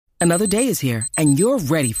Another day is here, and you're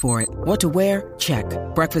ready for it. What to wear? Check.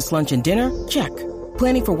 Breakfast, lunch, and dinner? Check.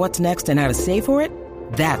 Planning for what's next and how to save for it?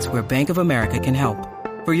 That's where Bank of America can help.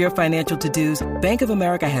 For your financial to-dos, Bank of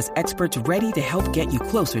America has experts ready to help get you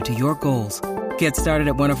closer to your goals. Get started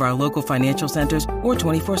at one of our local financial centers or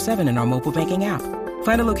 24/7 in our mobile banking app.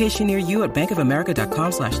 Find a location near you at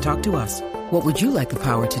bankofamerica.com/talktous. What would you like the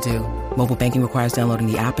power to do? Mobile banking requires downloading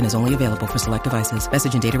the app and is only available for select devices.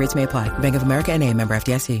 Message and data rates may apply. Bank of America N.A., member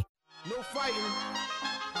FDIC. No fighting.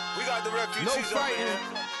 We got the refugees. No fighting.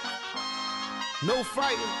 No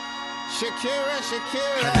fighting. Shakira.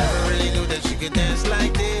 I never really knew that she could dance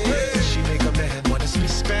like this. Hey. She make a man wanna speak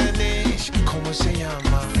Spanish. Como se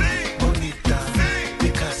llama? Bonita.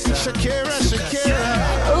 Picasa. Shakira.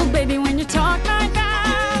 Oh, baby, when you talk like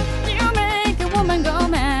that, you make a woman go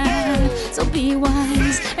mad. So be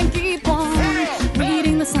wise and keep on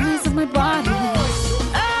reading the signs of my body.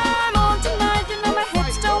 I'm on tonight, you know my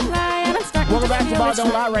hips don't lie, and I'm starting Welcome to back to feel Ball it's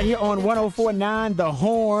Don't Lie right here on 104.9 The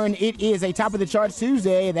Horn. It is a Top of the Charts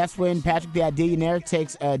Tuesday. That's when Patrick the Idillionaire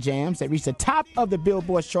takes jams that reach the top of the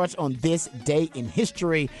Billboard charts on this day in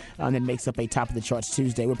history, and then makes up a Top of the Charts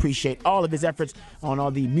Tuesday. We appreciate all of his efforts on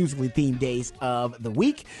all the musically themed days of the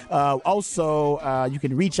week. Also, you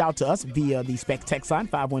can reach out to us via the Spec text line,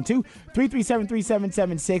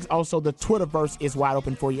 512-337-3776. Also, the Twitterverse is wide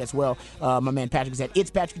open for you as well. My man Patrick is at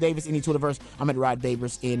It's Patrick Davis in the Twitterverse. I'm at Rod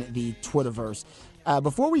Babers in the Twitterverse.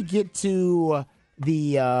 Before we get to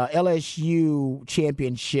the LSU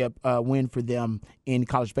championship win for them in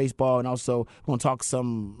college baseball, and also we're going to talk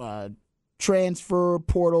some transfer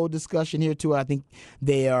portal discussion here too. I think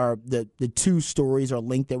they are the two stories are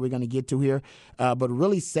linked that we're going to get to here. But a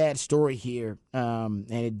really sad story here, and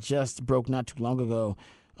it just broke not too long ago.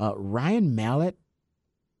 Ryan Mallett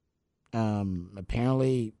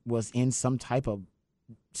apparently was in some type of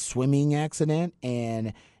swimming accident,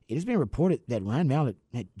 and it has been reported that Ryan Mallett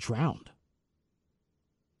had drowned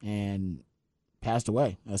and passed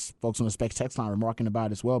away, as folks on the Specs text line are remarking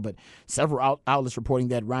about as well. But several outlets reporting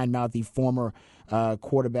that Ryan Mallett, the former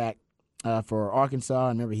quarterback for Arkansas,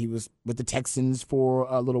 and remember he was with the Texans for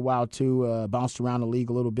a little while too, bounced around the league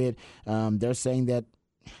a little bit. They're saying that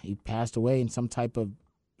he passed away in some type of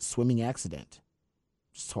swimming accident.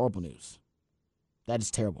 It's horrible news. That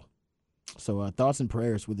is terrible. So thoughts and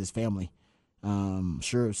prayers with his family.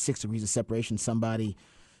 Sure, 6 degrees of separation. Somebody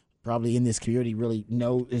probably in this community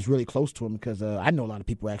is really close to him, because I know a lot of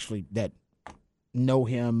people actually that know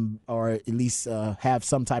him, or at least had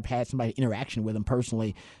somebody interaction with him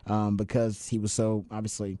personally, because he was so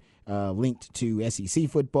obviously linked to SEC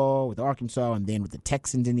football with Arkansas and then with the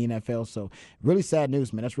Texans in the NFL. So really sad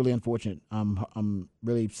news, man. That's really unfortunate. I'm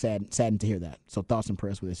really saddened to hear that. So thoughts and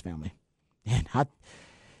prayers with his family.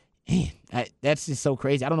 That's just so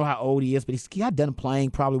crazy. I don't know how old he is, but he got done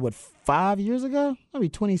playing probably, 5 years ago? Maybe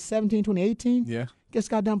 2017, 2018? Yeah. Just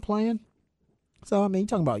got done playing. So, I mean, you're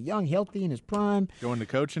talking about young, healthy, in his prime. Going to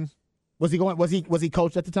coaching? Was he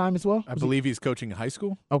coached at the time as well? I believe he's coaching high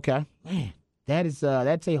school. Okay. Man,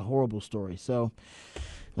 that's a horrible story. So,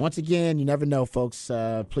 once again, you never know, folks.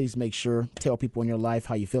 Please make sure, tell people in your life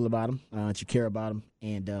how you feel about them, that you care about them,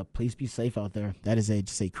 and please be safe out there. That is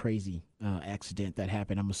just a crazy accident that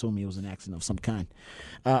happened. I'm assuming it was an accident of some kind.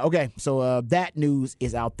 Okay, so that news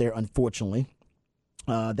is out there, unfortunately.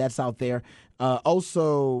 That's out there.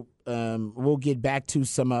 Also, we'll get back to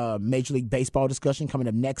some Major League Baseball discussion coming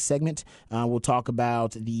up next segment. We'll talk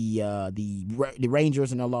about the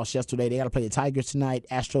Rangers and their loss yesterday. They got to play the Tigers tonight.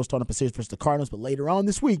 Astros starting up a series versus the Cardinals, but later on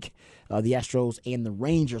this week, the Astros and the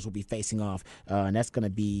Rangers will be facing off, and that's going to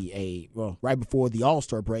be right before the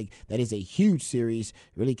All-Star break. That is a huge series.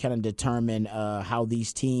 Really kind of determine how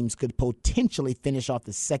these teams could potentially finish off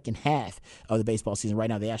the second half of the baseball season. Right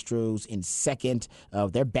now, the Astros in second.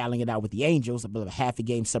 They're battling it out with the Angels. About a half a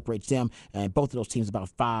game separates them, and both of those teams about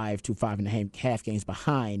 5 to 5.5 games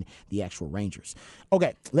behind the actual Rangers.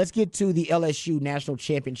 Okay, let's get to the LSU National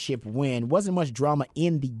Championship win. Wasn't much drama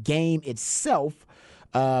in the game itself,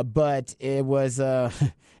 but it was a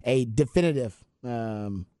definitive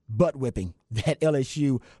butt whipping that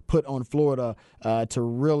LSU put on Florida to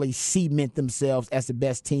really cement themselves as the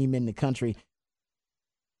best team in the country.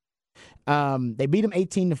 They beat them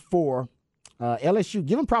 18-4. LSU,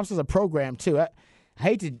 give them props as a program, too. I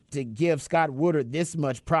hate to give Scott Woodard this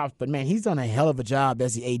much props, but, man, he's done a hell of a job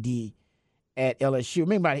as the AD at LSU.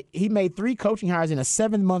 Remember, he made 3 coaching hires in a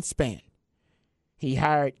 7-month span. He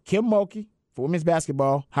hired Kim Mulkey for women's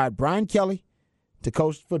basketball, hired Brian Kelly to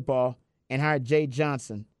coach football, and hired Jay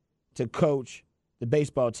Johnson to coach the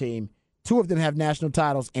baseball team. 2 of them have national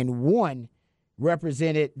titles, and 1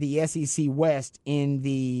 represented the SEC West in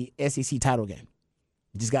the SEC title game.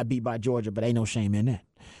 Just got beat by Georgia, but ain't no shame in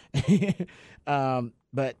that.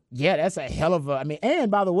 But, yeah, that's a hell of a – I mean,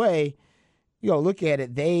 and by the way, look at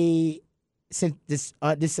it. Since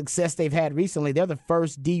this success they've had recently, they're the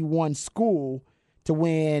first D1 school to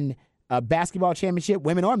win a basketball championship,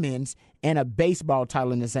 women or men's, and a baseball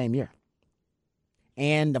title in the same year.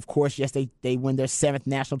 And, of course, yes, they win their 7th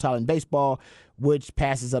national title in baseball, which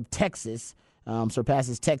passes up Texas,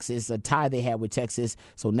 surpasses Texas, a tie they had with Texas.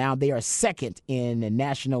 So now they are second in the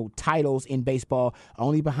national titles in baseball,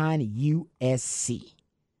 only behind USC.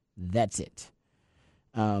 That's it.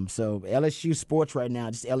 So LSU sports right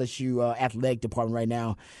now, just LSU athletic department right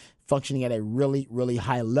now, functioning at a really, really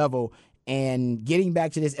high level. And getting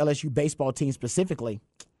back to this LSU baseball team specifically,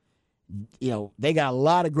 they got a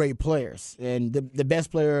lot of great players. And the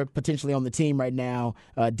best player potentially on the team right now,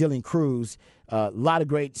 Dylan Cruz, a lot of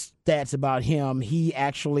great stats about him. He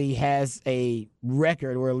actually has a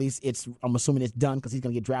record, or at least I'm assuming it's done because he's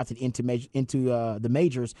going to get drafted into the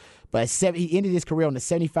majors. But he ended his career on a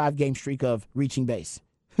 75-game streak of reaching base.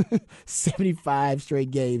 75 straight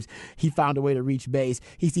games, he found a way to reach base.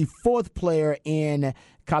 He's the 4th player in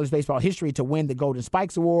college baseball history to win the Golden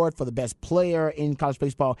Spikes Award for the best player in college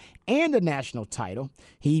baseball and a national title.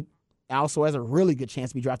 He also has a really good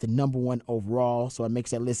chance to be drafted number 1 overall, so it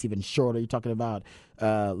makes that list even shorter. You're talking about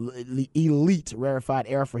elite rarefied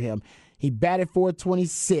air for him. He batted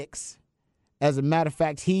 .426. As a matter of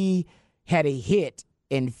fact, he had a hit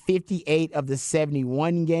in 58 of the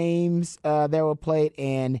 71 games that were played,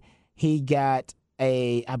 and he got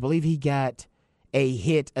a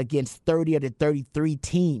hit against 30 of the 33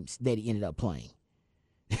 teams that he ended up playing.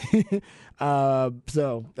 Yeah,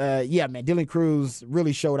 man, Dylan Cruz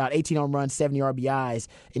really showed out. 18 home runs, 70 RBIs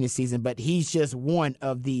in this season, but he's just one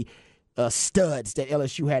of the studs that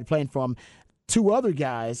LSU had playing for him. 3 other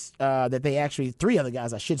guys,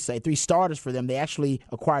 3 starters for them, they actually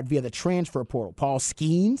acquired via the transfer portal. Paul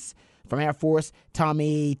Skeens from Air Force,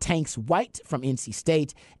 Tommy Tanks White from NC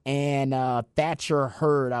State, and Thatcher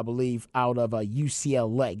Hurd, I believe, out of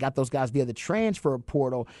UCLA. Got those guys via the transfer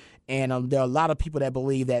portal, and there are a lot of people that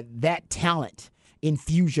believe that talent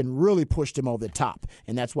infusion really pushed them over the top,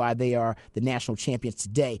 and that's why they are the national champions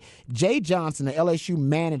today. Jay Johnson, the LSU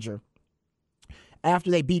manager,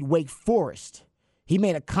 after they beat Wake Forest, he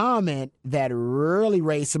made a comment that really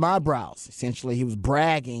raised some eyebrows. Essentially, he was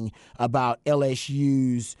bragging about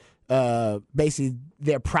LSU's basically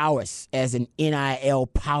their prowess as an NIL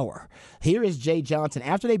power. Here is Jay Johnson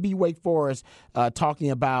after they beat Wake Forest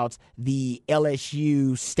talking about the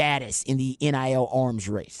LSU status in the NIL arms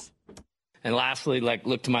race. And lastly,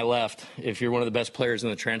 look to my left. If you're one of the best players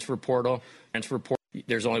in the transfer portal,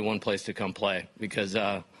 there's only one place to come play because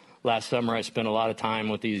last summer I spent a lot of time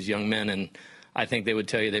with these young men, and I think they would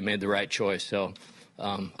tell you they made the right choice. So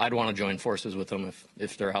I'd want to join forces with them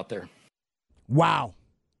if they're out there. Wow.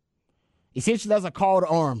 Essentially, that's a call to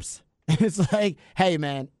arms. It's like, hey,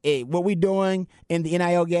 man, what we doing in the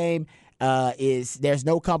NIL game is there's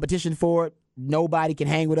no competition for it. Nobody can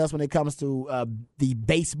hang with us when it comes to the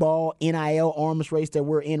baseball NIL arms race that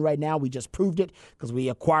we're in right now. We just proved it because we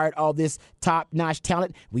acquired all this top-notch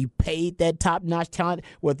talent. We paid that top-notch talent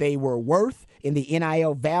what they were worth in the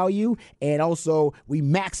NIL value, and also we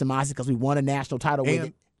maximized it because we won a national title with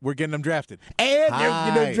it. We're getting them drafted. And they're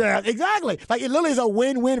getting them drafted. Exactly. Like, it literally is a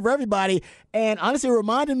win-win for everybody. And honestly, it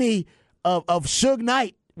reminded me of Suge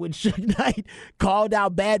Knight when Suge Knight called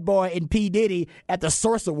out Bad Boy and P. Diddy at the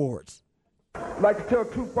Source Awards. I'd like to tell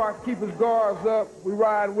Tupac to keep his guards up. We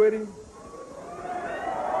ride with him.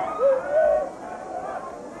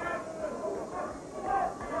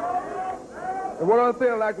 And one other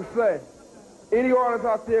thing I'd like to say, any artist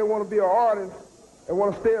out there want to be an artist and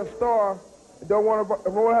want to stay a star, and don't want to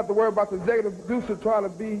have to worry about the executive producer trying to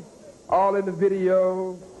be all in the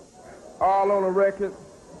videos, all on the record,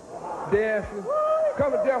 dancing.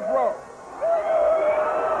 Come to Death Row.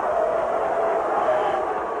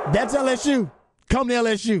 That's LSU. Come to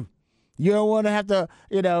LSU. You don't want to have to,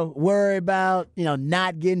 worry about,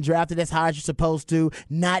 not getting drafted as high as you're supposed to,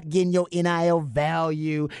 not getting your NIL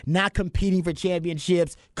value, not competing for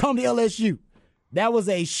championships. Come to LSU. That was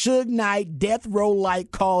a Suge Knight death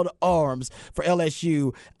row-like call to arms for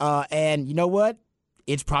LSU. And you know what?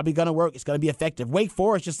 It's probably going to work. It's going to be effective. Wake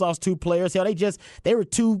Forest just lost 2 players. Hell, they were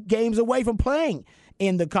 2 games away from playing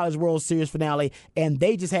in the College World Series finale, and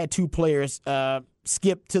they just had 2 players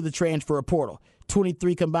skip to the transfer portal.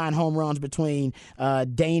 23 combined home runs between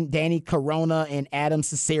Danny Corona and Adam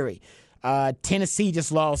Cesare. Tennessee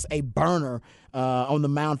just lost a burner on the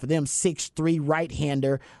mound for them, 6'3"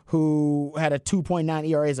 right-hander who had a 2.9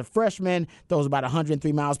 ERA as a freshman, throws about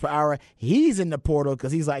 103 miles per hour. He's in the portal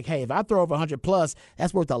because he's like, hey, if I throw over 100+,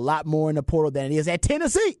 that's worth a lot more in the portal than it is at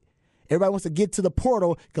Tennessee. Everybody wants to get to the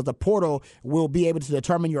portal because the portal will be able to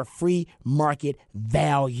determine your free market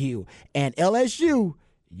value. And LSU,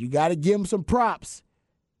 you got to give them some props.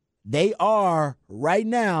 They are right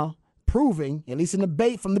now proving, at least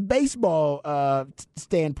from the baseball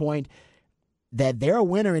standpoint, that they're a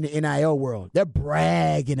winner in the NIL world. They're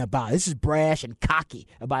bragging about it. This is brash and cocky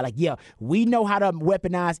about like, yeah, we know how to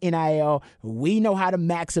weaponize NIL. We know how to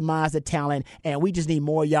maximize the talent, and we just need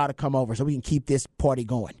more of y'all to come over so we can keep this party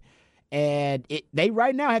going. And they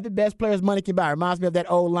right now have the best players money can buy. Reminds me of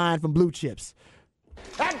that old line from Blue Chips.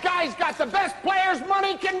 That guy's got the best players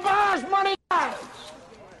money can buy. Money buys.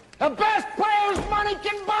 The best players money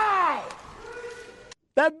can buy.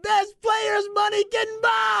 The best players money can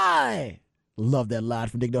buy. Love that line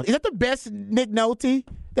from Nick Nolte. Is that the best Nick Nolte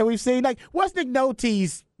that we've seen? Like, what's Nick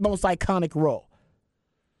Nolte's most iconic role?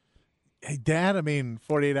 Hey, Dad,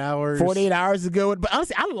 48 hours. 48 hours is good. But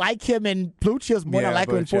honestly, I like him in Blue Chips more than I like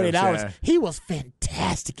him in 48 hours. Yeah. He was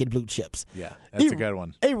fantastic in Blue Chips. Yeah, that's a good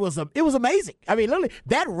one. It was amazing. I mean, literally,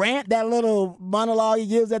 that rant, that little monologue he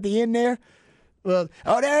gives at the end there.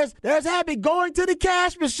 There's Happy going to the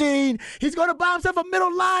cash machine. He's going to buy himself a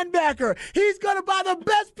middle linebacker. He's going to buy the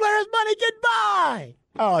best players money can buy.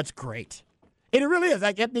 Oh, it's great. And it really is.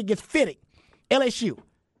 I think it's fitting. LSU,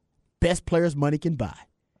 best players money can buy.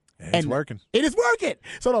 And it's working. It is working.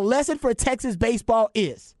 So the lesson for Texas baseball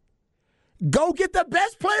is go get the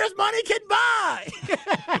best players money can buy.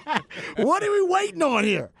 What are we waiting on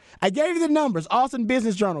here? I gave you the numbers. Austin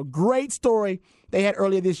Business Journal, great story they had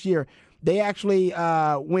earlier this year. They actually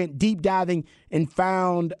went deep diving and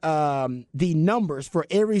found the numbers for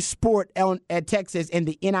every sport at Texas and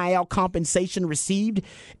the NIL compensation received.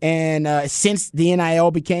 And since the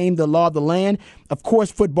NIL became the law of the land, of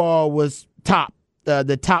course, football was top.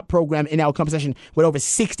 The top program NIL compensation with over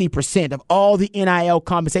 60% of all the NIL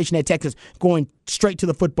compensation at Texas going straight to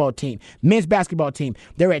the football team. Men's basketball team,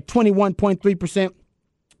 they're at 21.3%.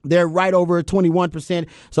 They're right over 21%.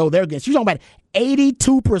 So they're against. You're talking about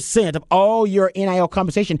 82% of all your NIL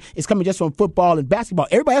compensation is coming just from football and basketball.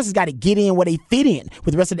 Everybody else has got to get in where they fit in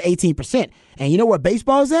with the rest of the 18%. And you know where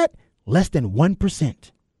baseball is at? Less than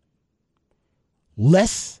 1%.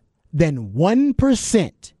 Less than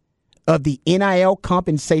 1% of the NIL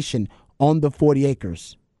compensation on the 40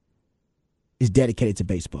 acres is dedicated to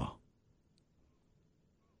baseball.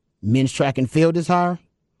 Men's track and field is higher.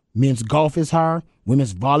 Men's golf is higher.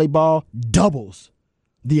 Women's volleyball doubles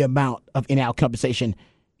the amount of NIL compensation.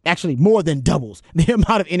 Actually, more than doubles the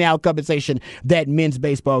amount of NIL compensation that men's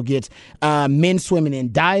baseball gets. Men's swimming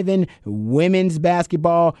and diving, women's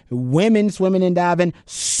basketball, women's swimming and diving,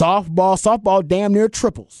 softball. Softball damn near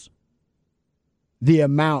triples the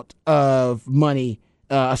amount of money,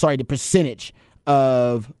 the percentage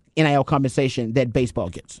of NIL compensation that baseball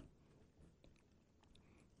gets.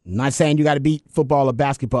 I'm not saying you got to beat football or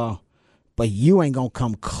basketball, but you ain't going to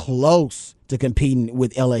come close to competing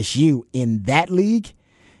with LSU in that league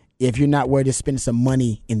if you're not worried to spend some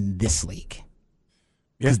money in this league.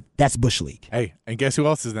 Yeah. That's Bush League. Hey, and guess who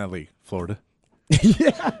else is in that league? Florida.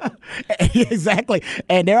 Yeah, exactly.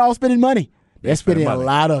 And they're all spending money. They're spending a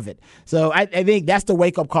lot of it. So I think that's the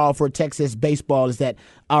wake-up call for Texas baseball is that,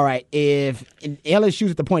 all right, if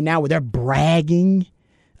LSU's at the point now where they're bragging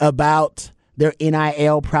about their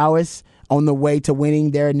NIL prowess on the way to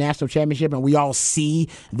winning their national championship, and we all see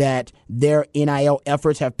that their NIL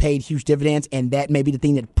efforts have paid huge dividends, and that may be the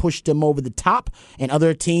thing that pushed them over the top, and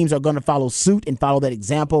other teams are going to follow suit and follow that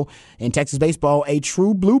example. In Texas baseball, a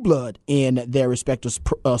true blue blood in their respective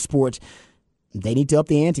sports, they need to up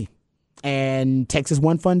the ante. And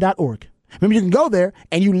TexasOneFund.org. Remember, you can go there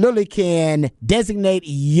and you literally can designate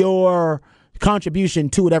your contribution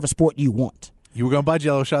to whatever sport you want. You were going to buy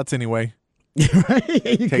Jello shots anyway.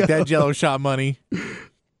 Take that Jello shot money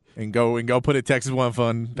and go put it at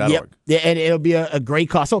TexasOneFund.org. Yep. Yeah, and it'll be a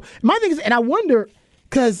great cause. So my thing is, and I wonder,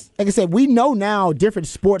 because like I said, we know now different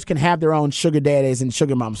sports can have their own sugar daddies and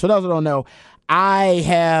sugar moms. For those who don't know, I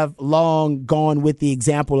have long gone with the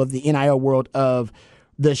example of the NIL world of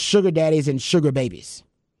the sugar daddies and sugar babies.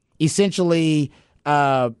 Essentially,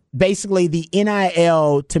 basically the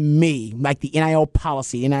NIL to me, like the NIL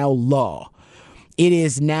policy, NIL law, it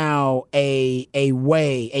is now a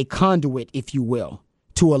way, a conduit, if you will,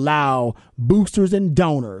 to allow boosters and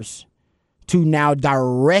donors to now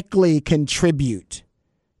directly contribute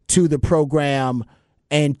to the program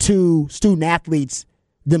and to student athletes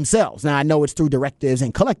themselves. Now, I know it's through directives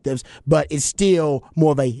and collectives, but it's still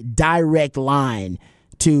more of a direct line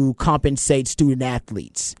to compensate student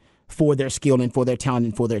athletes for their skill and for their talent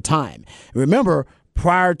and for their time. Remember,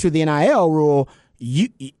 prior to the NIL rule, you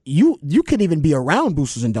couldn't even be around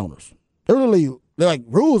boosters and donors. They're like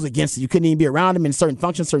rules against it. You couldn't even be around them in certain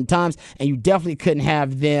functions, certain times, and you definitely couldn't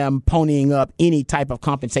have them ponying up any type of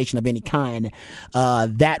compensation of any kind.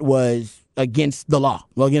 That was against the law,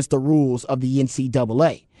 against the rules of the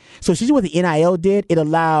NCAA. So see what the NIL did? It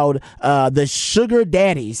allowed the sugar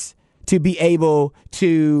daddies to be able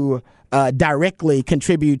to directly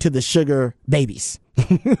contribute to the sugar babies.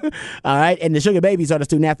 All right. And the sugar babies are the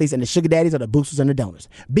student athletes, and the sugar daddies are the boosters and the donors.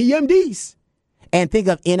 BMDs. And think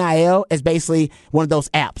of NIL as basically one of those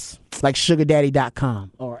apps like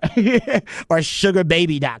sugardaddy.com or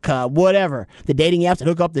sugarbaby.com, whatever. The dating apps that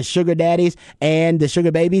hook up the sugar daddies and the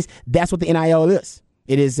sugar babies, that's what the NIL is.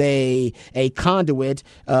 It is a conduit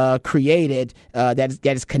created that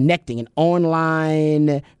is connecting, an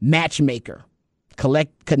online matchmaker,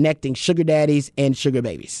 connecting sugar daddies and sugar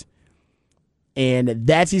babies. And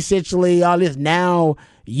that's essentially all this. Now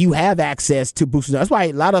you have access to boosters. That's why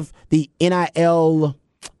a lot of the NIL,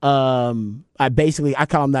 I call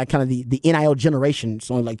them that kind of the NIL generation. It's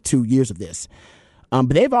only like 2 years of this.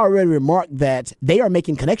 But they've already remarked that they are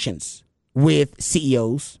making connections with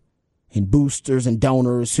CEOs and boosters and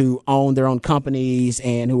donors who own their own companies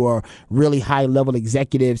and who are really high-level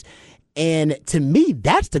executives. And to me,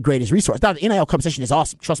 that's the greatest resource. Now, the NIL conversation is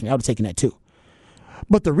awesome. Trust me, I would have taken that too.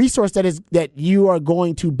 But the resource that you are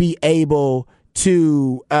going to be able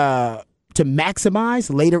to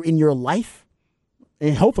maximize later in your life,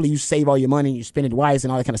 and hopefully you save all your money and you spend it wise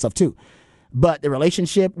and all that kind of stuff too. But the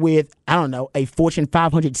relationship with, I don't know, a Fortune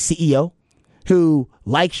 500 CEO who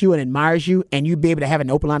likes you and admires you, and you be able to have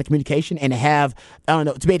an open line of communication and have,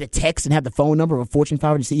 to be able to text and have the phone number of a Fortune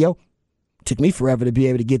 500 CEO. Took me forever to be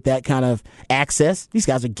able to get that kind of access. These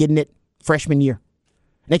guys are getting it freshman year.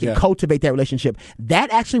 They can cultivate that relationship.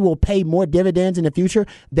 That actually will pay more dividends in the future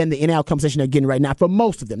than the NIL conversation they're getting right now for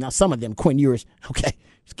most of them. Now, some of them, Quinn Ewers, okay,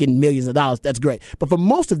 it's getting millions of dollars. That's great. But for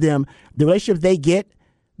most of them, the relationships they get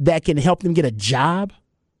that can help them get a job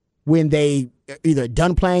when they either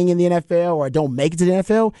done playing in the NFL or don't make it to the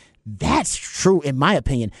NFL, that's true in my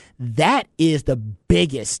opinion. That is the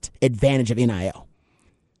biggest advantage of NIL.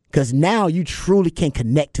 Because now you truly can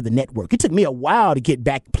connect to the network. It took me a while to get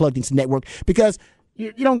back plugged into the network because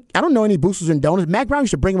I don't know any boosters and donors. Mac Brown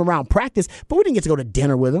used to bring them around practice, but we didn't get to go to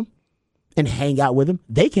dinner with them and hang out with them.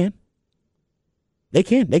 They can. They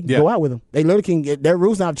can go out with them. They literally can get their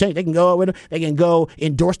rules now have changed. They can go out with them. They can go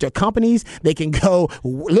endorse their companies. They can go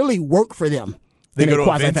literally work for them. They go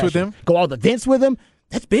to events with them? Go all the events with them.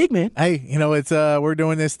 That's big, man. Hey, it's we're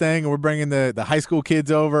doing this thing, and we're bringing the high school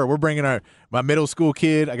kids over. We're bringing my middle school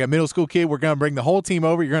kid. I got a middle school kid. We're going to bring the whole team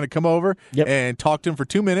over. You're going to come over and talk to them for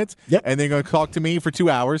 2 minutes, and then you're going to talk to me for 2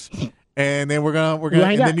 hours, and then we're gonna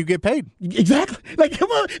and then you get paid. Exactly. Like,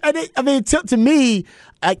 come on. To me,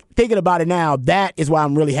 thinking about it now, that is why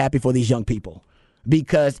I'm really happy for these young people.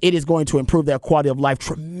 Because it is going to improve their quality of life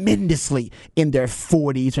tremendously in their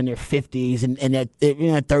 40s and their 50s and their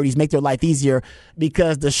 30s, make their life easier.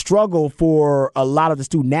 Because the struggle for a lot of the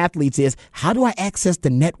student athletes is, how do I access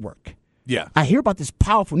the network? Yeah. I hear about this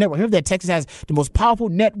powerful network. I hear that Texas has the most powerful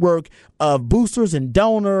network of boosters and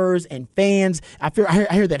donors and fans. I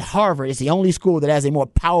hear that Harvard is the only school that has a more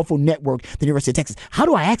powerful network than the University of Texas. How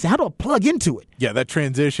do I access? How do I plug into it? Yeah, that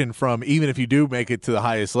transition from, even if you do make it to the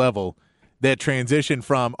highest level, that transition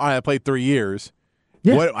from, all right, I played 3 years.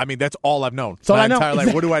 Yeah. That's all I've known. So my entire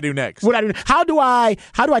life. What do I do next? How do I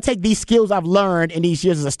take these skills I've learned in these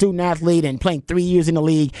years as a student athlete and playing 3 years in the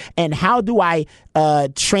league, and how do I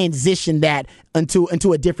transition that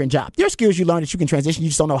into a different job? There are skills you learn that you can transition. You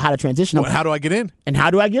just don't know how to transition them. Well, how do I get in? And how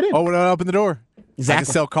do I get in? Oh, when I open the door. Exactly. I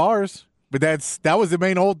can sell cars. But that was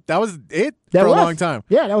it for a long time.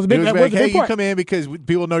 Yeah, that was a big part. Hey, you come in because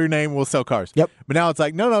people know your name, we'll sell cars. Yep. But now it's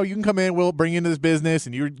like, no, you can come in, we'll bring you into this business,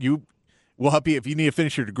 and we'll help you. If you need to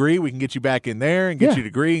finish your degree, we can get you back in there and get you a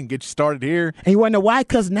degree and get you started here. And you want to know why?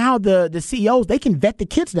 Because now the CEOs, they can vet the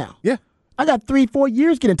kids now. Yeah. I got 3-4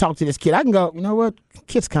 years getting to talk to this kid. I can go, you know what?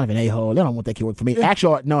 Kid's kind of an a-hole. They don't want that kid work for me. Yeah.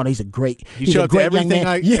 Actually, no, he's a great. He showed up to everything,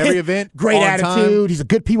 every event. Great attitude. Time. He's a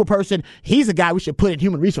good people person. He's a guy we should put in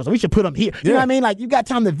human resources. We should put him here. You know what I mean? Like, you got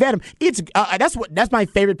time to vet him. It's that's my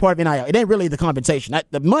favorite part of NIL. It ain't really the compensation.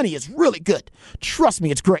 The money is really good. Trust me,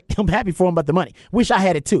 it's great. I'm happy for him about the money. Wish I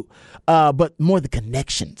had it too. But more the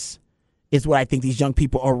connections is what I think these young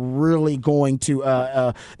people are really going to.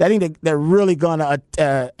 I think they're really going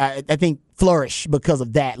to. I think flourish because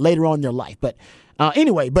of that later on in their life. But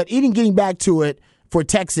anyway, but even getting back to it, for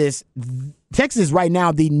Texas. Texas is right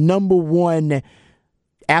now the number one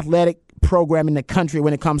athletic program in the country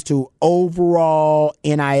when it comes to overall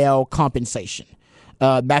NIL compensation.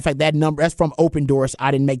 Matter of fact, that number, that's from Open Doors. I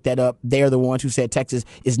didn't make that up. They're the ones who said Texas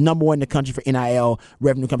is number one in the country for NIL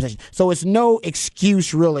revenue compensation. So it's no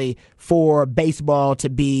excuse really for baseball to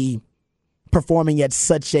be performing at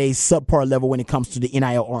such a subpar level when it comes to the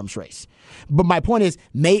NIL arms race. But my point is,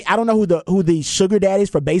 I don't know who the sugar daddies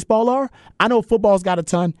for baseball are. I know football's got a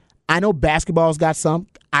ton. I know basketball's got some.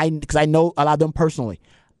 Because I know a lot of them personally.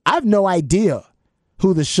 I have no idea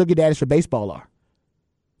who the sugar daddies for baseball are.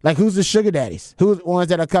 Like, who's the sugar daddies? Who's the ones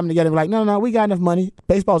that are coming together and like, no, we got enough money.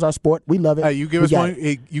 Baseball's our sport. We love it. You give us one.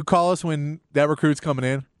 You call us when that recruit's coming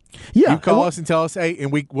in. Yeah. You call us and tell us, hey,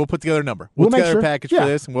 and we'll put together a number. We'll put together a package for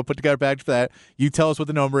this, and we'll put together a package for that. You tell us what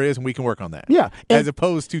the number is, and we can work on that. Yeah. As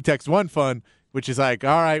opposed to Text One Fund, which is like,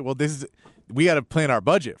 all right, well, we got to plan our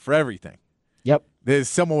budget for everything. Yep. There's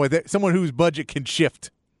someone whose budget can shift.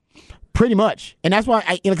 Pretty much. And that's why,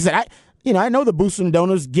 like I said, I know the boosters and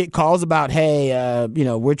donors get calls about, hey,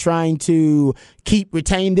 we're trying to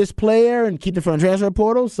retain this player and keep it from the transfer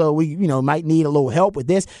portal, so we, might need a little help with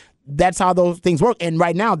this. That's how those things work. And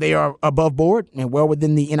right now they are above board and well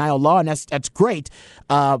within the NIL law, and that's great.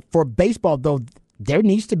 For baseball, though, there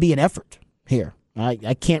needs to be an effort here.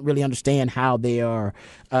 I can't really understand how they are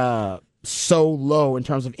so low in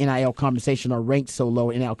terms of NIL compensation, or ranked so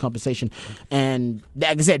low in NIL compensation. And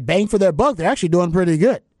like I said, bang for their buck, they're actually doing pretty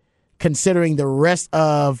good, considering the rest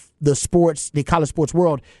of the college sports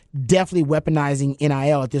world definitely weaponizing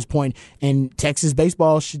NIL at this point, and Texas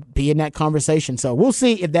baseball should be in that conversation. So we'll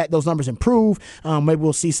see if those numbers improve. Maybe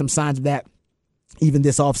we'll see some signs of that even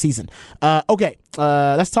this offseason. Okay,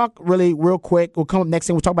 let's talk real quick. We'll come up next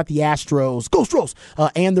and we'll talk about the Astros, Go Astros,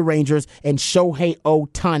 and the Rangers, and Shohei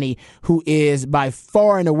Ohtani, who is by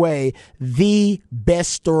far and away the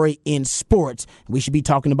best story in sports. We should be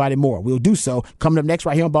talking about it more. We'll do so coming up next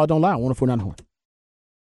right here on Ball Don't Lie, 104.9 The Horn.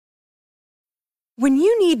 When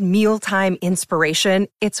you need mealtime inspiration,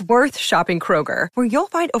 it's worth shopping Kroger, where you'll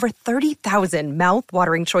find over 30,000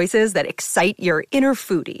 mouth-watering choices that excite your inner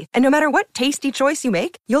foodie. And no matter what tasty choice you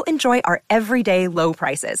make, you'll enjoy our everyday low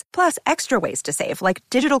prices, plus extra ways to save, like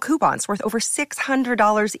digital coupons worth over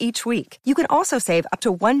 $600 each week. You can also save up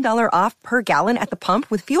to $1 off per gallon at the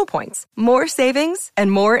pump with fuel points. More savings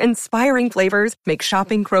and more inspiring flavors make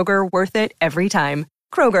shopping Kroger worth it every time.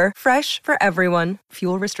 Kroger, fresh for everyone.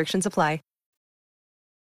 Fuel restrictions apply.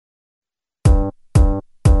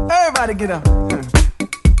 Everybody get up.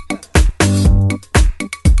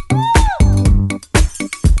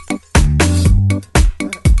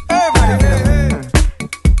 Everybody get up.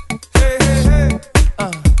 Hey, hey, hey.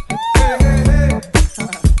 Hey, hey, hey.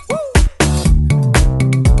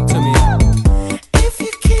 To me. If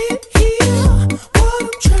you can't hear what I'm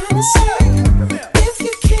trying to say, if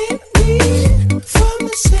you can't read from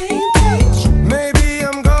the same page, maybe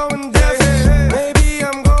I'm going deaf, maybe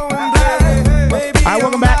I'm going blind, maybe. All right,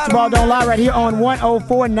 welcome back to Ball Don't Lie right here on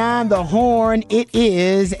 104.9 The Horn. It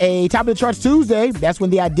is a Top of the Charts Tuesday. That's when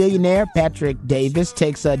the Idillionaire, Patrick Davis,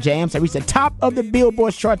 takes jams that reach the top of the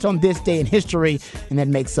Billboard charts on this day in history, and that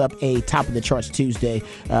makes up a Top of the Charts Tuesday.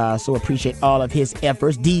 So appreciate all of his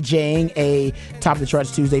efforts DJing a Top of the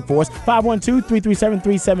Charts Tuesday for us.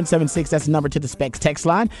 512-337-3776. That's the number to the Specs text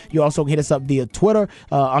line. You also can hit us up via Twitter.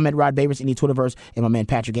 I'm at Rod Babers in the Twitterverse, and my man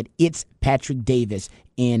Patrick at It's Patrick Davis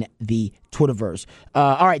in the Twitterverse.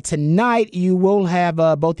 All right, tonight you will have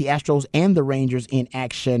both the Astros and the Rangers in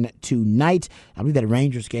action tonight. I believe that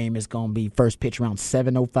Rangers game is going to be first pitch around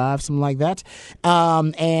 7:05, something like that.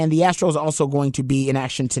 And the Astros are also going to be in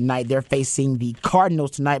action tonight. They're facing the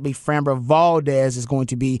Cardinals tonight. I believe Framber Valdez is going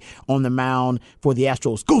to be on the mound for the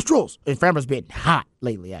Astros. Go Astros! And Framber's been hot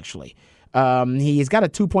lately, actually. He's got a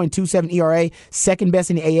 2.27 ERA, second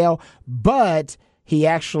best in the AL, but he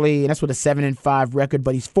actually, and that's with a 7-5 record,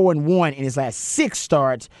 but he's 4-1 in his last 6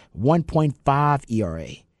 starts, 1.5 ERA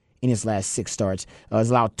in his last 6 starts. He's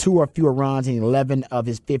allowed 2 or fewer runs in 11 of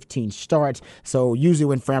his 15 starts. So usually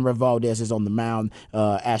when Framber Valdez is on the mound,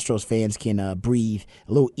 Astros fans can breathe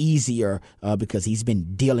a little easier because he's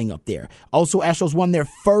been dealing up there. Also, Astros won their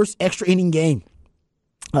first extra inning game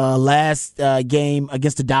last game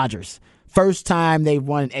against the Dodgers. First time they've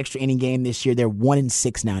won an extra inning game this year. They're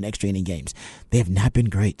 1-6 now in extra inning games. They have not been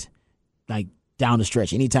great, like down the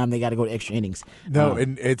stretch. Anytime they got to go to extra innings. No,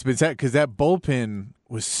 and it's been sad because that bullpen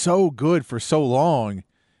was so good for so long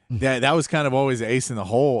that was kind of always the ace in the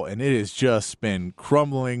hole, and it has just been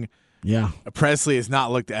crumbling. Yeah, Presley has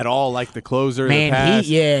not looked at all like the closer Man, in the past.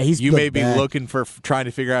 he's you may be bad. looking for trying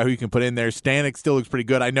to figure out who you can put in there. Stanek still looks pretty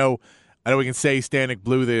good. I know we can say Stanek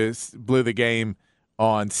blew the game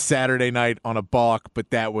on Saturday night on a balk, but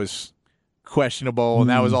that was questionable, and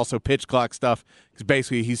that was also pitch clock stuff, because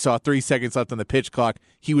basically he saw 3 seconds left on the pitch clock.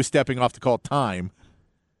 He was stepping off to call time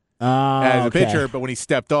as a pitcher, but when he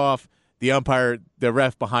stepped off, the umpire, the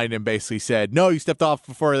ref behind him basically said, no, you stepped off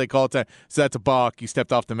before they called time, so that's a balk. You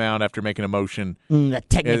stepped off the mound after making a motion. That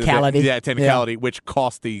technicality. Technicality, which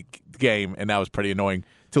cost the game, and that was pretty annoying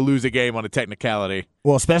to lose a game on a technicality.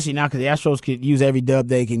 Well, especially now because the Astros could use every dub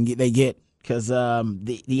they get. Because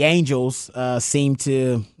the Angels seem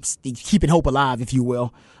to be keeping hope alive, if you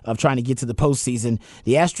will, of trying to get to the postseason.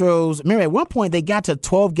 The Astros, remember, at one point they got to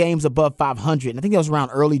 12 games above 500. And I think that was around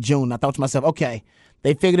early June. I thought to myself, okay,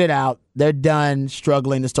 they figured it out. They're done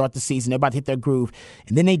struggling to start the season. They're about to hit their groove.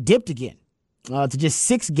 And then they dipped again to just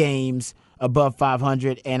 6 games above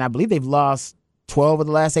 500. And I believe they've lost 12 of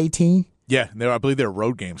the last 18. Yeah, I believe they're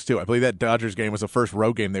road games, too. I believe that Dodgers game was the first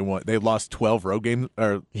road game they won. They lost 12 road games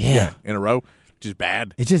in a row, which is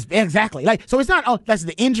bad. It's just, exactly. So it's not,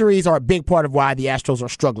 the injuries are a big part of why the Astros are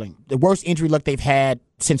struggling. The worst injury luck they've had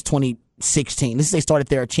since 2016. This is they started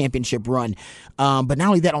their championship run. But not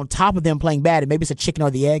only that, on top of them playing bad, and maybe it's a chicken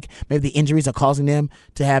or the egg, maybe the injuries are causing them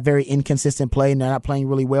to have very inconsistent play, and they're not playing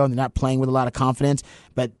really well, and they're not playing with a lot of confidence.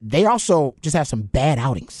 But they also just have some bad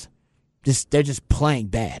outings. They're just playing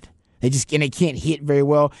bad. They can't hit very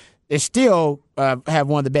well. They still have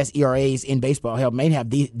one of the best ERAs in baseball. Hell, may have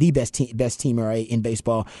the best team ERA in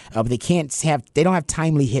baseball. But they don't have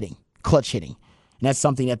timely hitting, clutch hitting. And that's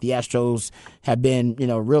something that the Astros have been,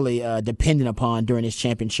 really dependent upon during this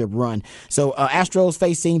championship run. So Astros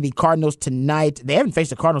facing the Cardinals tonight. They haven't faced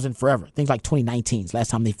the Cardinals in forever. Things like 2019 is the last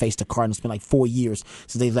time they faced the Cardinals. It's been like 4 years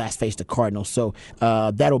since they last faced the Cardinals. So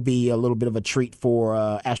that'll be a little bit of a treat for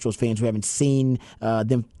Astros fans who haven't seen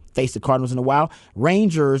them face the Cardinals in a while.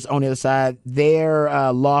 Rangers, on the other side,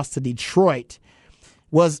 their loss to Detroit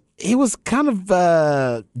was kind of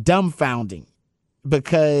dumbfounding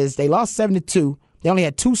because they lost 7-2. They only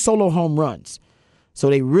had 2 solo home runs, so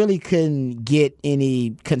they really couldn't get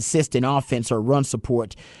any consistent offense or run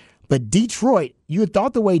support. But Detroit, you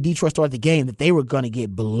thought the way Detroit started the game that they were going to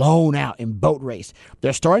get blown out in boat race.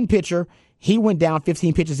 Their starting pitcher, he went down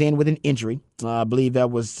 15 pitches in with an injury. I believe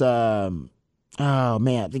that was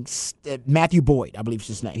I think Matthew Boyd, I believe is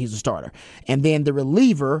his name. He's a starter. And then the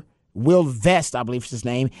reliever, Will Vest, I believe is his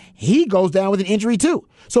name, he goes down with an injury too.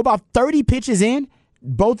 So about 30 pitches in,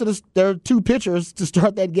 both of their 2 pitchers to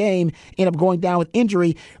start that game end up going down with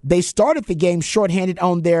injury. They started the game shorthanded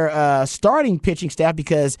on their starting pitching staff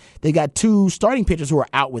because they got 2 starting pitchers who are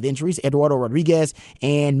out with injuries, Eduardo Rodriguez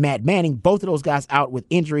and Matt Manning. Both of those guys out with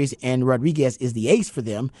injuries, and Rodriguez is the ace for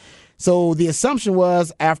them. So the assumption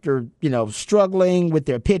was after, struggling with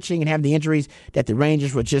their pitching and having the injuries that the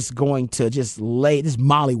Rangers were just going to just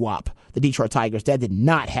mollywop the Detroit Tigers. That did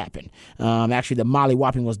not happen. Actually, the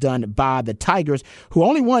mollywhopping was done by the Tigers, who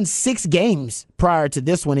only won 6 games prior to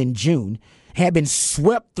this one in June, had been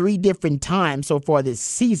swept 3 different times so far this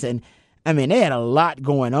season. I mean, they had a lot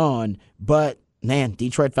going on, but, man,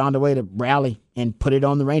 Detroit found a way to rally and put it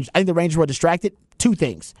on the Rangers. I think the Rangers were distracted. 2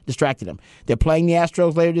 things distracted them. They're playing the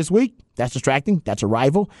Astros later this week. That's distracting. That's a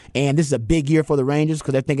rival. And this is a big year for the Rangers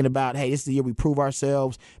because they're thinking about, hey, this is the year we prove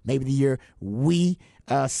ourselves. Maybe the year we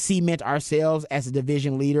cement ourselves as a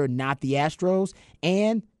division leader, not the Astros.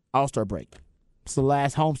 And All-Star break. It's the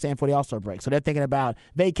last homestand for the All-Star break. So they're thinking about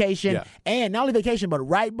vacation. Yeah. And not only vacation, but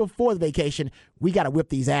right before the vacation, we got to whip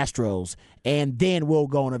these Astros. And then we'll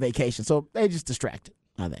go on a vacation. So they just distracted,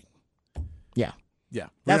 I think. Yeah. Yeah,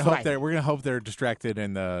 we're gonna hope they're distracted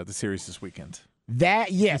in the series this weekend.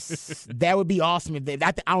 Yes, that would be awesome if they.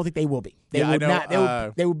 I don't think they will be. They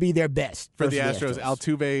would be their best for the Astros.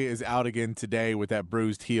 Altuve is out again today with that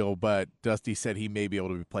bruised heel, but Dusty said he may be able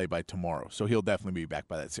to be played by tomorrow, so he'll definitely be back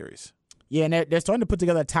by that series. Yeah, and they're starting to put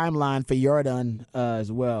together a timeline for Yordan as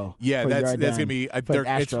well. Yeah, that's gonna be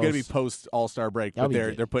it's gonna be post All-Star break, but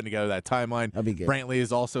they're putting together that timeline. That'll be good. Brantley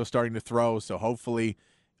is also starting to throw, so hopefully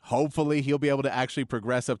he'll be able to actually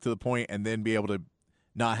progress up to the point and then be able to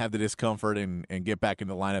not have the discomfort and get back in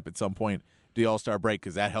the lineup at some point, the All-Star break,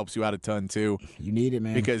 because that helps you out a ton too. You need it,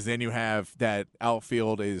 man. Because then you have that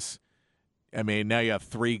outfield now you have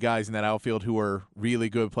 3 guys in that outfield who are really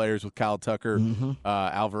good players with Kyle Tucker,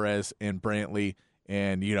 Alvarez, and Brantley.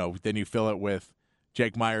 And, then you fill it with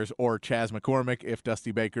Jake Myers or Chas McCormick if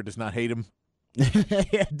Dusty Baker does not hate him.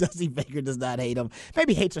 Yeah, Dusty Baker does not hate him.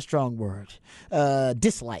 Maybe hate's a strong word.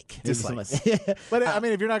 Dislike. But,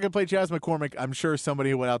 if you're not going to play Chas McCormick, I'm sure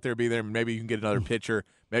somebody would out there be there. Maybe you can get another pitcher,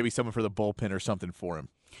 maybe someone for the bullpen or something for him.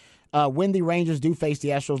 When the Rangers do face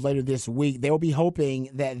the Astros later this week, they'll be hoping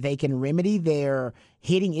that they can remedy their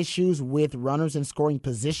hitting issues with runners in scoring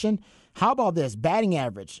position. How about this? Batting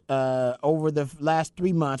average over the last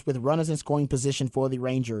 3 months with runners in scoring position for the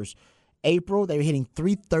Rangers. April, they were hitting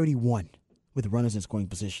 .331 with runners in scoring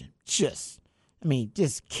position. Just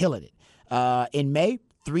killing it. In May,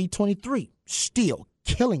 .323. Still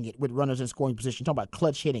killing it with runners in scoring position. Talking about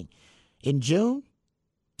clutch hitting. In June,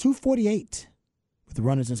 .248 with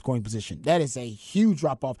runners in scoring position. That is a huge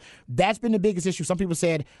drop-off. That's been the biggest issue. Some people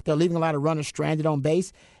said they're leaving a lot of runners stranded on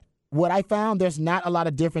base. What I found, there's not a lot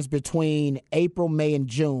of difference between April, May, and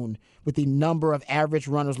June with the number of average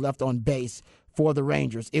runners left on base for the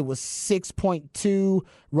Rangers. It was 6.2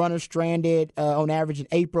 runners stranded on average in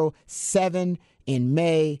April, 7 in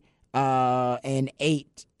May, and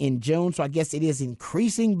 8 in June. So I guess it is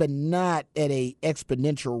increasing, but not at a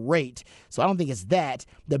exponential rate. So I don't think it's that.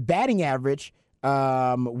 The batting average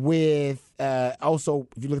also,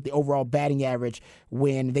 if you look at the overall batting average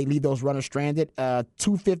when they leave those runners stranded,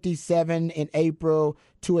 257 in April,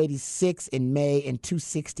 286 in May, and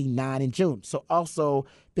 269 in June. So also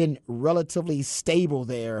been relatively stable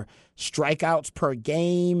there. Strikeouts per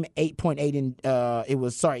game, 8.8 in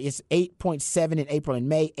it's 8.7 in April and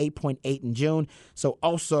May, 8.8 in June. So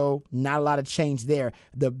also not a lot of change there.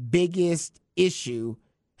 The biggest issue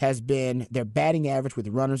has been their batting average with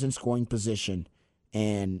runners in scoring position,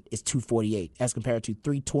 and it's .248 as compared to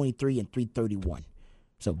 .323 and .331.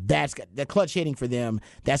 So that's got the clutch hitting for them.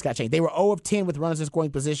 That's got to change. They were 0 of 10 with runners in scoring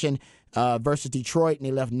position versus Detroit, and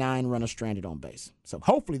they left 9 runners stranded on base. So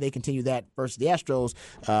hopefully they continue that versus the Astros.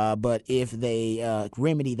 But if they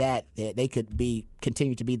remedy that, they could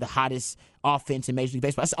continue to be the hottest offense in Major League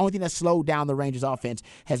Baseball. That's the only thing that slowed down the Rangers' offense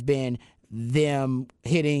has been them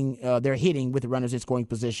hitting with the runners in scoring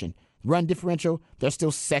position. Run differential, they're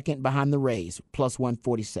still second behind the Rays, plus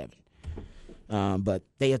 147. But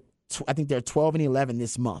I think they're 12 and 11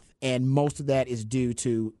 this month, and most of that is due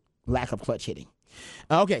to lack of clutch hitting.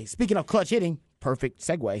 Okay, speaking of clutch hitting, perfect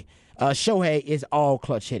segue. Shohei is all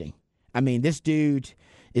clutch hitting. I mean, this dude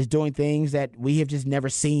is doing things that we have just never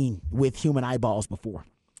seen with human eyeballs before.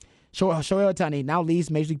 Shohei Ohtani now leads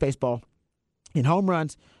Major League Baseball in home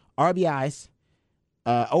runs, RBIs,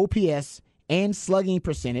 OPS, and slugging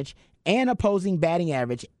percentage, and opposing batting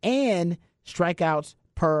average, and strikeouts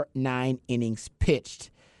per 9 innings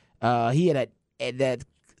pitched. He had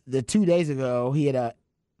 2 days ago, he had a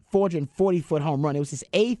 440-foot home run. It was his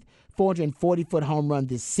 8th 440-foot home run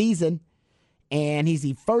this season, and he's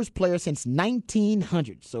the first player since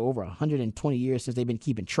 1900, so over 120 years since they've been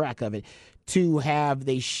keeping track of it, to have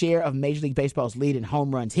the share of Major League Baseball's lead in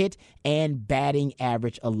home runs hit and batting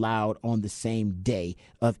average allowed on the same day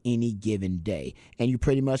of any given day. And you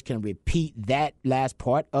pretty much can repeat that last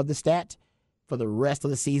part of the stat for the rest of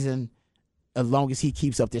the season as long as he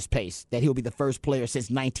keeps up this pace, that he'll be the first player since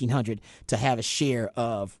 1900 to have a share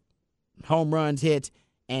of home runs hit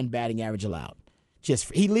and batting average allowed.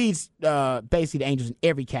 He leads basically the Angels in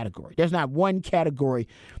every category. There's not one category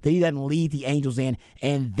that he doesn't lead the Angels in,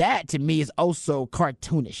 and that to me is also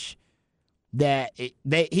cartoonish.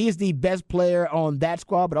 He is the best player on that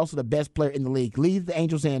squad, but also the best player in the league. Leads the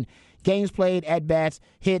Angels in games played, at-bats,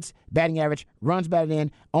 hits, batting average, runs batted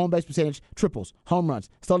in, on-base percentage, triples, home runs,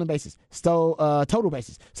 stolen bases, total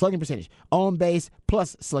bases, slugging percentage, on-base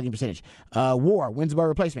plus slugging percentage, WAR, wins above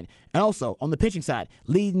replacement. And also, on the pitching side,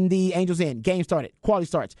 leading the Angels in games started, quality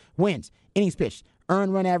starts, wins, innings pitched,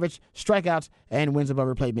 earned run average, strikeouts, and wins above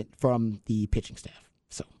replacement from the pitching staff.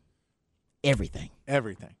 So, everything.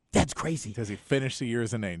 Everything. That's crazy. Does he finish the year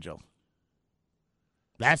as an Angel?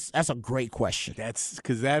 That's a great question. That's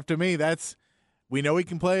because to me, we know he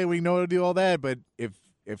can play, we know how to do all that, but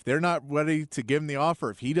if they're not ready to give him the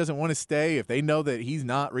offer, if he doesn't want to stay, if they know that he's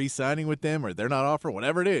not re-signing with them or they're not offering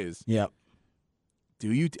whatever it is, yep.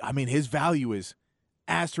 His value is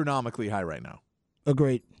astronomically high right now.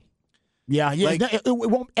 Agreed. Yeah. It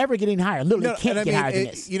won't ever get any higher. Literally, can't get higher than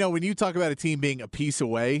this. When you talk about a team being a piece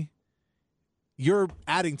away, you're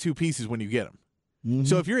adding 2 pieces when you get them. Mm-hmm.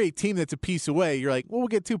 So if you're a team that's a piece away, you're like, well, we'll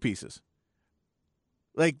get 2 pieces.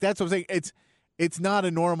 Like, that's what I'm saying. It's not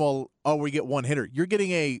a normal, we get 1 hitter. You're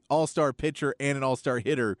getting a all-star pitcher and an all-star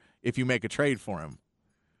hitter if you make a trade for him.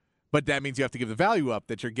 But that means you have to give the value up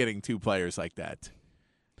that you're getting 2 players like that.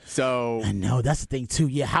 So I know, that's the thing, too.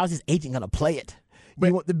 Yeah, how's his agent going to play it?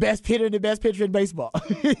 You want the best hitter and the best pitcher in baseball.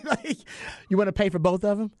 You want to pay for both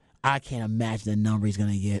of them? I can't imagine the number he's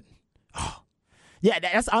going to get. Oh. Yeah,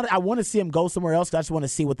 I want to see him go somewhere else. I just want to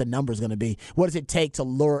see what the number is going to be. What does it take to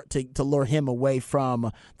lure him away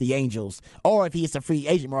from the Angels? Or if he's a free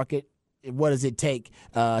agent market, what does it take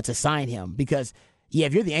to sign him? Because,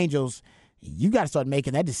 if you're the Angels, you got to start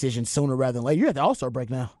making that decision sooner rather than later. You're at the All-Star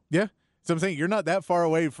break now. Yeah. So I'm saying you're not that far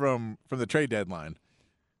away from the trade deadline.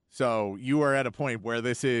 So you are at a point where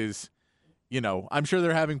this is, I'm sure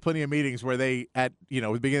they're having plenty of meetings where they, at the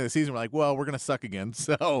beginning of the season, were like, well, we're going to suck again,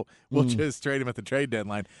 so we'll just trade him at the trade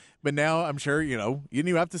deadline. But now I'm sure, you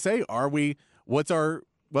have to say, what's our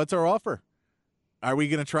offer? Are we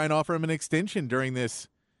going to try and offer him an extension during this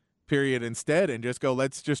period instead and just go,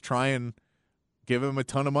 let's just try and give him a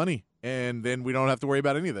ton of money, and then we don't have to worry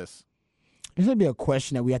about any of this? There's going to be a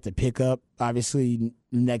question that we have to pick up, obviously,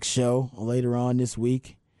 next show later on this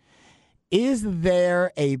week. Is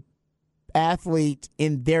there a athlete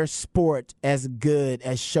in their sport as good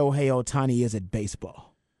as Shohei Ohtani is at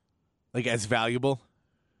baseball? Like as valuable?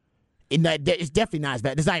 It's definitely not as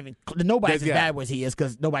bad. There's not even nobody's as bad as he is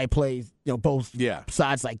because nobody plays both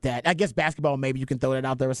sides like that. I guess basketball, maybe you can throw that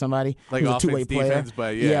out there with somebody like who's a offense, two-way player. Defense,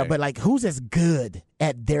 but but like who's as good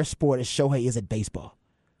at their sport as Shohei is at baseball?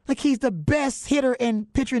 Like he's the best hitter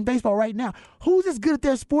and pitcher in baseball right now. Who's as good at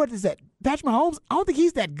their sport as that? Patrick Mahomes? I don't think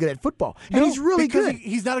he's that good at football, and he's really good.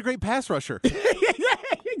 He's not a great pass rusher.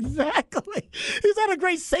 Exactly. He's not a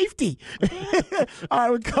great safety. All right,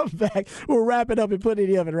 we'll come back. We'll wrap it up and put it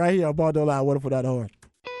in the oven right here on Ball Don't Lie. Wonderful that horn.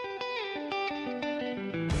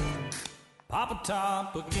 Papa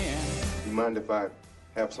Top again. You mind if I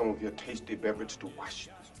have some of your tasty beverage to wash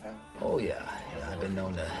this down? Oh, yeah. I've been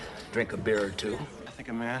known to drink a beer or two. I think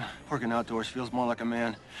a man working outdoors feels more like a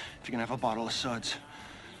man if you can have a bottle of suds.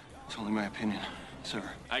 It's only my opinion, sir.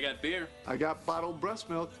 I got beer. I got bottled breast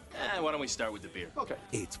milk. Why don't we start with the beer? Okay.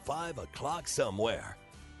 It's 5 o'clock somewhere.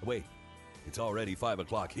 Wait, it's already 5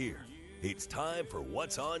 o'clock here. It's time for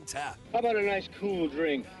What's on Tap. How about a nice cool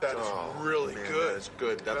drink? That is really good. That's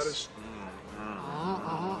good. That's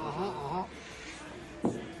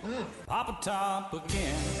Papa Top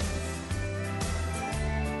again.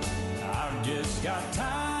 I've just got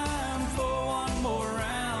time for one more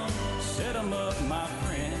round. Set 'em up, my friend.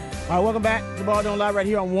 All right, welcome back to Ball Don't Lie right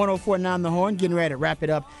here on 104.9 The Horn. Getting ready to wrap it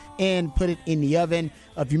up and put it in the oven.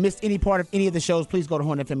 If you missed any part of any of the shows, please go to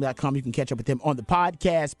hornfm.com. You can catch up with them on the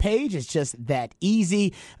podcast page. It's just that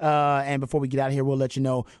easy. And before we get out of here, we'll let you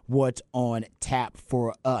know what's on tap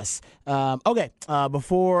for us.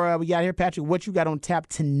 Before we get out of here, Patrick, what you got on tap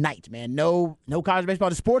tonight, man? No college baseball.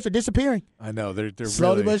 The sports are disappearing. I know. They're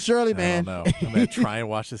slowly really, but surely, man. I don't know. I'm going to try and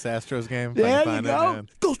watch this Astros game. There you go.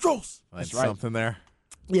 Go Stros. Find something there.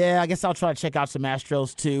 Yeah, I guess I'll try to check out some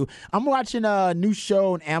Astros, too. I'm watching a new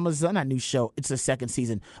show on Amazon. Not new show. It's the second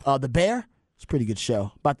season. The Bear. It's a pretty good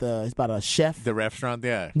show. It's about a chef. The restaurant,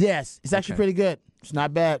 yeah. Yes, it's actually pretty good. It's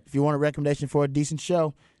not bad. If you want a recommendation for a decent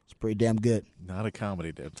show, it's pretty damn good. Not a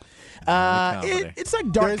comedy, dude. It's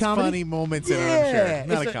like dark There's comedy. Funny moments in it, I'm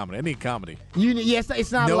sure. Not a comedy. I need comedy.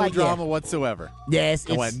 It's not no like drama whatsoever. Yes,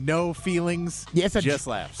 I want no feelings. Just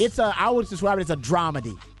laughs. I would describe it as a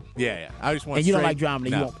dramedy. Yeah. I just want. And you don't like dramedy.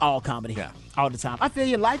 No. You want all comedy. Yeah. All the time. I feel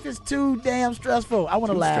your life is too damn stressful. I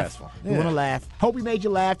want to laugh. Stressful. You want to laugh. Hope we made you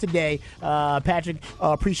laugh today. Patrick,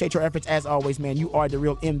 appreciate your efforts as always, man. You are the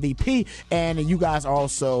real MVP, and you guys are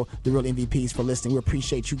also the real MVPs for listening. We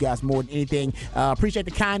appreciate you guys more than anything. Appreciate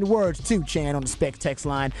the kind words, too, Chan, on the Specs text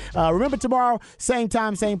line. Remember tomorrow, same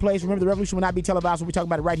time, same place. Remember, the revolution will not be televised. We'll be talking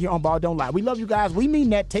about it right here on Ball Don't Lie. We love you guys. We mean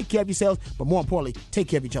that. Take care of yourselves, but more importantly, take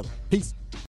care of each other. Peace.